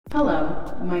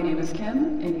Hello, my name is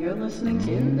Kim, and you're listening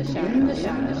to In the Shadows.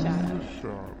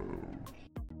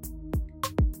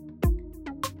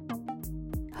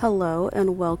 Hello,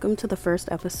 and welcome to the first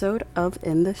episode of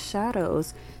In the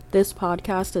Shadows. This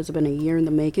podcast has been a year in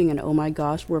the making, and oh my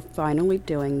gosh, we're finally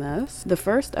doing this. The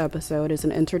first episode is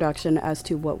an introduction as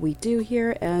to what we do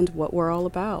here and what we're all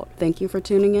about. Thank you for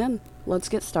tuning in. Let's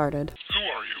get started. Who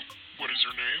are you? What is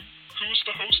your name? Who is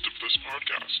the host of this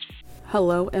podcast?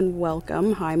 Hello and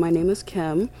welcome. Hi, my name is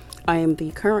Kim. I am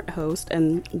the current host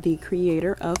and the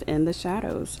creator of In the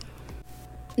Shadows.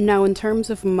 Now, in terms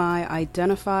of my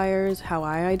identifiers, how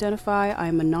I identify,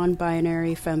 I'm a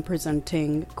non-binary,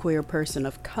 femme-presenting queer person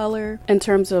of color. In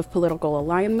terms of political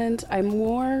alignment, I'm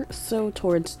more so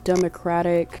towards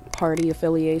Democratic Party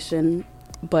affiliation,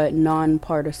 but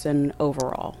non-partisan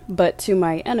overall. But to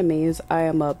my enemies, I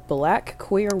am a black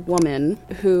queer woman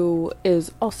who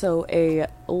is also a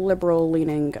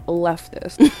liberal-leaning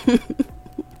leftist.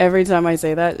 Every time I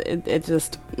say that, it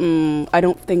just, I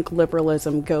don't think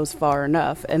liberalism goes far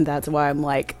enough, and that's why I'm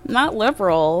like, not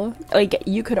liberal. Like,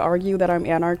 you could argue that I'm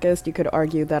anarchist, you could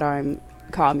argue that I'm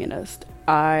communist.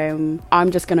 I'm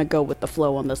just gonna go with the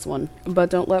flow on this one. But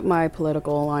don't let my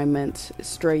political alignment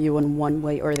stray you in one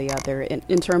way or the other.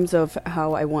 In terms of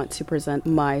how I want to present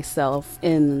myself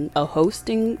in a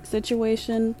hosting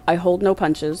situation, I hold no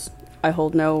punches. I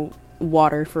hold no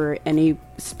water for any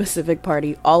specific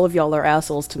party. All of y'all are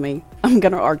assholes to me. I'm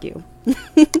gonna argue.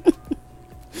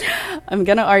 I'm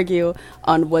gonna argue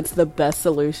on what's the best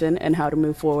solution and how to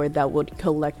move forward that would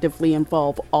collectively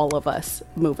involve all of us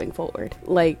moving forward.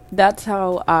 Like, that's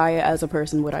how I, as a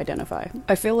person, would identify.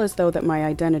 I feel as though that my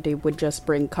identity would just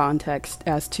bring context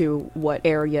as to what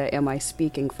area am I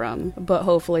speaking from. But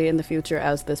hopefully in the future,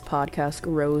 as this podcast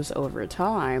grows over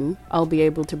time, I'll be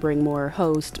able to bring more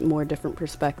hosts, more different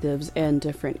perspectives, and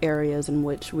different areas in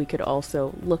which we could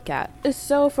also look at.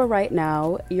 So for right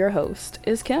now, your host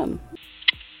is Kim.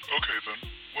 Okay then,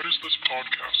 what is this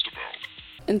podcast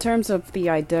about? In terms of the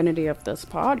identity of this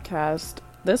podcast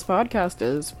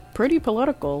is pretty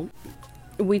political.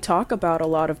 We talk about a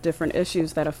lot of different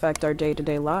issues that affect our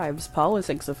day-to-day lives.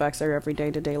 Politics affects our every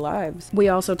day-to-day lives. We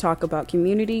also talk about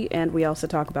community, and we also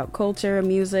talk about culture,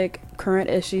 music,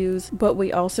 current issues, but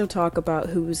we also talk about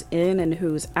who's in and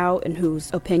who's out and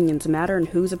whose opinions matter and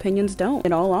whose opinions don't.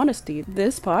 In all honesty,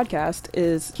 this podcast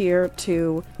is here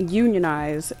to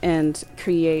unionize and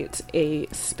create a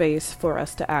space for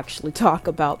us to actually talk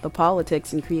about the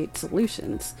politics and create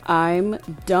solutions. I'm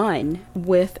done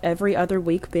with every other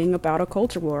week being about a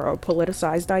culture war or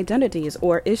politicized identities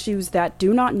or issues that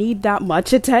do not need that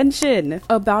much attention,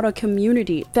 about a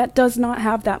community that does not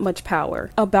have that much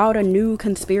power, about a new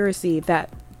conspiracy that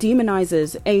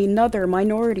demonizes another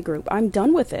minority group. I'm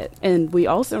done with it. And we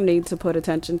also need to put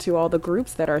attention to all the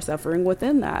groups that are suffering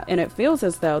within that. And it feels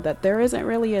as though that there isn't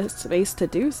really a space to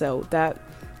do so, that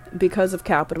because of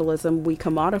capitalism, we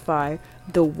commodify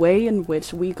the way in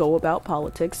which we go about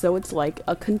politics, so it's like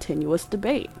a continuous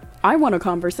debate. I want a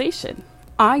conversation.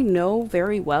 I know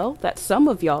very well that some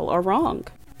of y'all are wrong.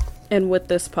 And with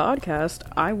this podcast,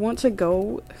 I want to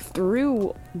go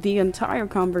through the entire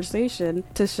conversation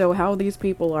to show how these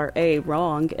people are A,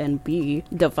 wrong, and B,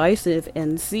 divisive,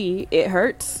 and C, it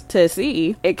hurts to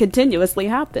see it continuously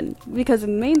happen. Because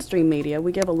in mainstream media,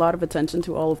 we give a lot of attention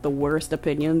to all of the worst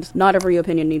opinions. Not every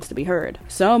opinion needs to be heard.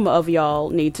 Some of y'all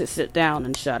need to sit down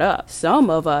and shut up. Some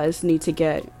of us need to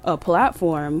get a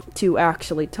platform to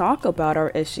actually talk about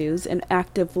our issues and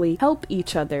actively help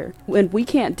each other. And we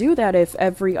can't do that if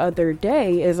every other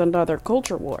day is another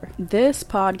culture war. This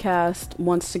podcast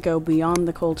wants to go beyond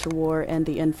the culture war and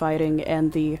the infighting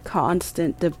and the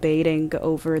constant debating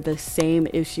over the same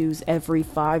issues every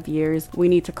 5 years. We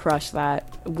need to crush that.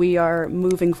 We are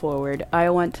moving forward. I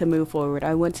want to move forward.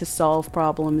 I want to solve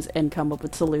problems and come up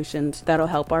with solutions that'll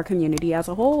help our community as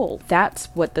a whole. That's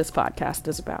what this podcast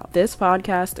is about. This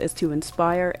podcast is to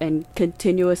inspire and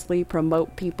continuously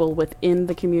promote people within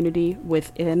the community,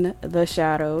 within the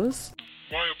shadows.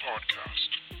 Why a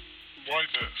podcast? Why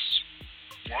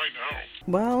this? Why now?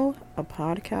 Well, a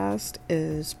podcast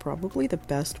is probably the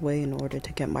best way in order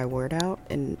to get my word out,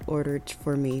 in order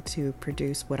for me to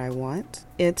produce what I want.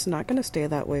 It's not going to stay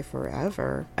that way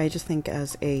forever. I just think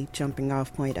as a jumping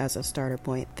off point, as a starter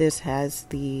point, this has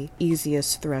the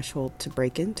easiest threshold to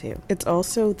break into. It's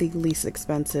also the least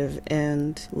expensive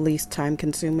and least time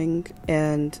consuming,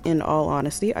 and in all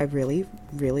honesty, I really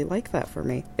like that for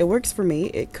me. It works for me.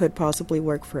 It could possibly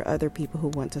work for other people who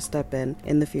want to step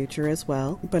in the future as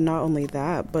well. But not only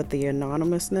that, but the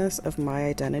anonymousness of my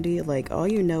identity, like all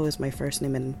you know is my first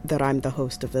name and that I'm the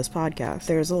host of this podcast.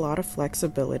 There's a lot of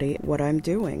flexibility what I'm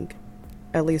doing.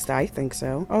 At least I think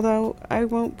so. Although, I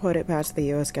won't put it past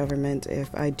the US government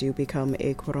if I do become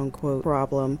a quote-unquote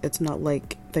problem. It's not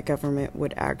like the government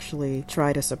would actually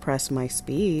try to suppress my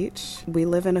speech. We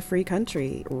live in a free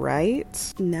country,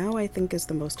 right? Now I think is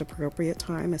the most appropriate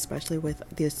time, especially with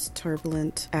this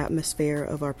turbulent atmosphere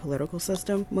of our political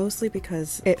system, mostly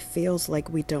because it feels like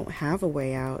we don't have a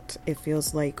way out. It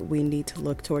feels like we need to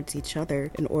look towards each other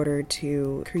in order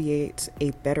to create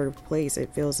a better place.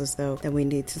 It feels as though that we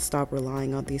need to stop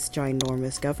relying on these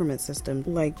ginormous government systems.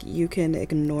 Like, you can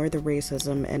ignore the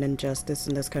racism and injustice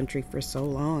in this country for so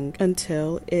long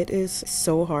until it is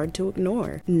so hard to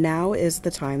ignore. Now is the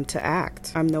time to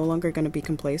act. I'm no longer going to be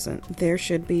complacent. There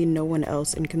should be no one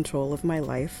else in control of my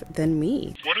life than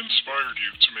me. What inspired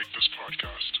you to make this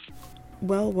podcast?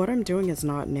 Well, what I'm doing is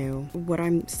not new. What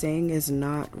I'm saying is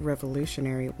not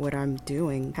revolutionary. What I'm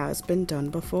doing has been done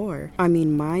before. I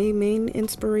mean, my main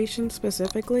inspiration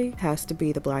specifically has to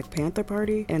be the Black Panther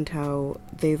Party and how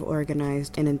they've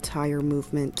organized an entire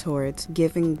movement towards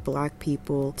giving Black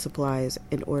people supplies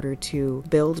in order to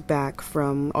build back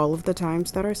from all of the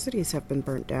times that our cities have been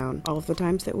burnt down, all of the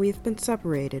times that we've been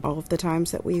separated, all of the times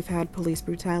that we've had police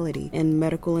brutality and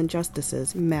medical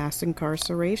injustices, mass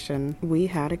incarceration. We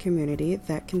had a community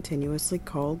that continuously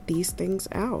called these things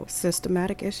out.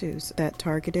 Systematic issues that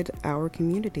targeted our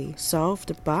community,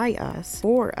 solved by us,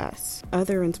 for us.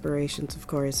 Other inspirations, of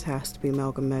course, has to be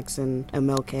Malcolm X and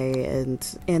MLK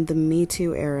and the Me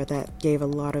Too era that gave a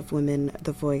lot of women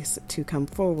the voice to come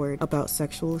forward about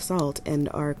sexual assault and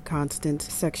our constant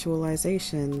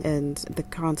sexualization and the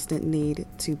constant need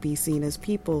to be seen as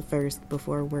people first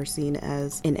before we're seen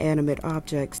as inanimate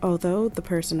objects. Although the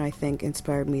person I think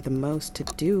inspired me the most to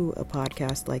do a podcast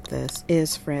like this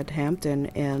is Fred Hampton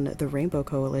and the Rainbow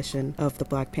Coalition of the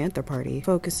Black Panther Party,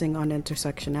 focusing on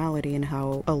intersectionality and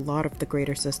how a lot of the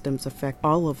greater systems affect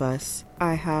all of us.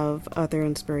 I have other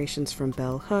inspirations from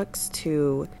Bell Hooks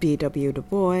to B.W. Du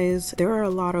Bois. There are a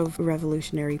lot of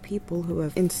revolutionary people who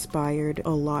have inspired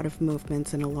a lot of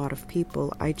movements and a lot of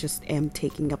people. I just am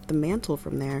taking up the mantle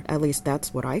from there. At least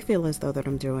that's what I feel as though that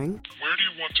I'm doing. Where do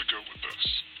you want to go with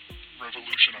this?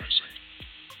 Revolutionizing.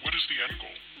 What is the end goal?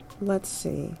 Let's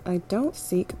see. I don't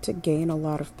seek to gain a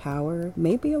lot of power,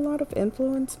 maybe a lot of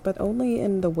influence, but only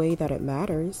in the way that it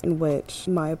matters, in which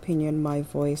my opinion, my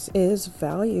voice is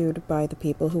valued by the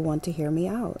people who want to hear me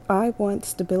out. I want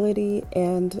stability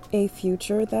and a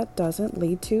future that doesn't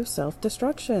lead to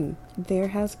self-destruction. There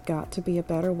has got to be a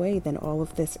better way than all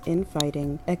of this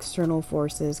infighting, external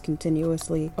forces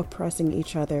continuously oppressing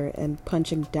each other and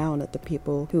punching down at the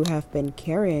people who have been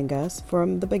carrying us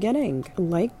from the beginning.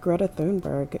 Like Greta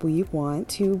Thunberg, we want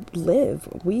to live.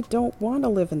 We don't want to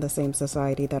live in the same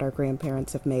society that our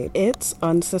grandparents have made. It's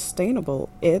unsustainable.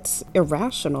 It's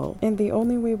irrational. And the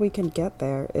only way we can get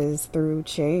there is through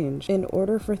change. In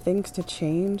order for things to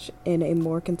change in a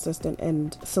more consistent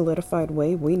and solidified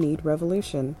way, we need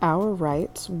revolution. Our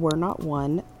rights were not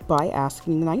won by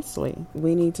asking nicely.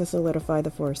 We need to solidify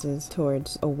the forces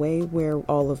towards a way where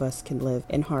all of us can live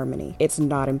in harmony. It's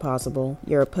not impossible.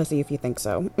 You're a pussy if you think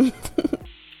so.